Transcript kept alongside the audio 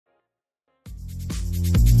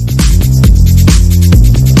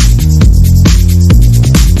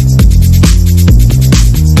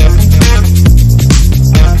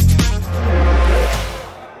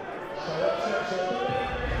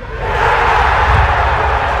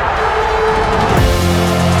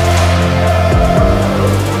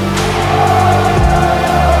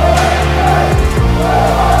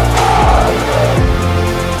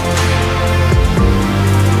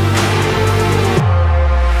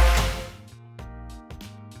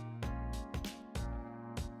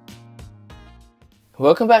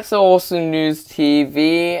Welcome back to Awesome News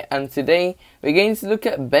TV, and today we're going to look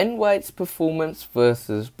at Ben White's performance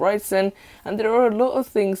versus Brighton. And there are a lot of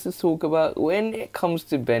things to talk about when it comes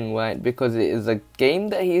to Ben White, because it is a game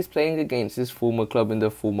that he is playing against his former club in the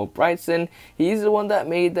form of Brighton. He's the one that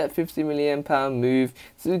made that £50 million move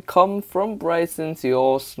to come from Brighton to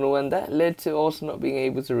Arsenal, and that led to Arsenal not being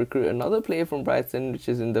able to recruit another player from Brighton, which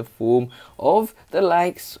is in the form of the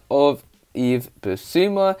likes of Yves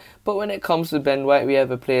Bissouma. But when it comes to Ben White, we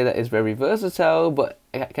have a player that is very versatile but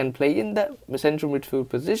can play in that central midfield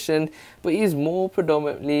position, but he's more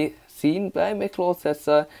predominantly seen by Mikel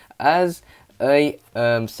Arteta as a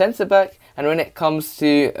centre back. And when it comes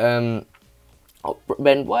to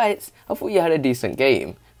Ben White, I thought he had a decent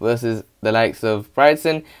game versus the likes of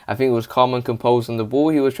Brighton. I think it was calm and composed on the ball.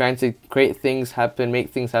 He was trying to create things happen,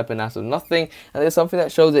 make things happen out of nothing. And there's something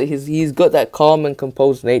that shows that he's got that calm and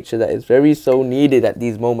composed nature that is very so needed at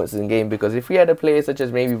these moments in the game. Because if we had a player such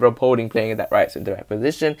as maybe Rob Holding playing in that right centre back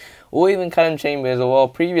position, or even Callum Chambers, or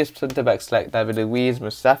previous centre backs like David Luiz,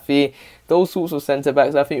 Mustafi, those sorts of centre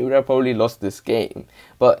backs, I think we would have probably lost this game.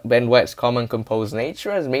 But Ben White's calm and composed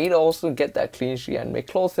nature has made Arsenal get that clean sheet, and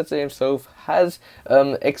Mikel Arteta himself has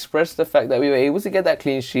expressed the fact that we were able to get that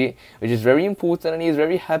clean sheet, which is very important, and he's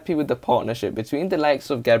very happy with the partnership between the likes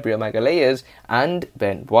of Gabriel Magalhaes and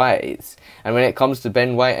Ben White. And when it comes to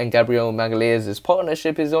Ben White and Gabriel Magalhaes'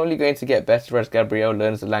 partnership is only going to get better as Gabriel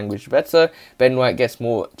learns the language better. Ben White gets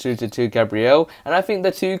more suited to Gabriel, and I think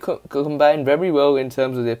the two combine very well in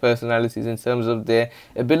terms of their personalities, in terms of their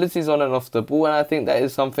abilities on and off the ball, and I think that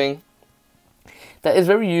is something that is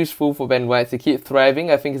very useful for Ben White to keep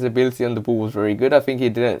thriving. I think his ability on the ball was very good. I think he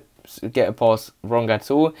didn't get a pass wrong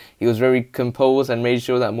at all. He was very composed and made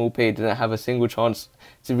sure that Maupay didn't have a single chance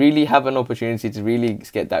to really have an opportunity to really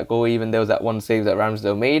get that goal. Even there was that one save that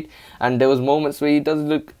Ramsdale made, and there was moments where he does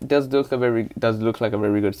look like a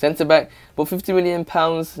very good centre back. But £50 million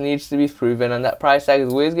needs to be proven, and that price tag is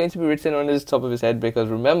always going to be written on his top of his head. Because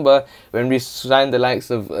remember, when we signed the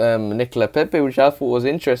likes of Nicola Pepe, which I thought was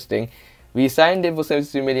interesting, we signed him for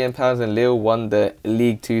 £72 million and Lille won the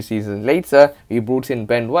league 2 seasons later. We brought in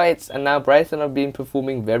Ben White, and now Brighton have been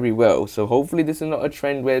performing very well. So hopefully this is not a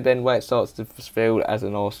trend where Ben White starts to fail as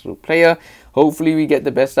an Arsenal player. Hopefully we get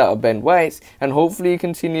the best out of Ben White, and hopefully he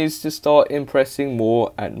continues to start impressing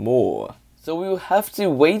more and more. So we will have to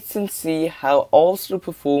wait and see how Arsenal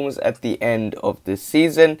performs at the end of the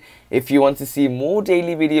season. If you want to see more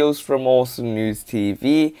daily videos from Awesome News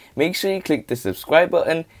TV, make sure you click the subscribe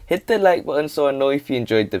button, hit the like button so I know if you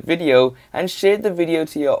enjoyed the video, and share the video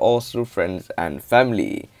to your Arsenal friends and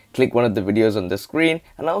family. Click one of the videos on the screen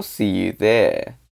and I'll see you there.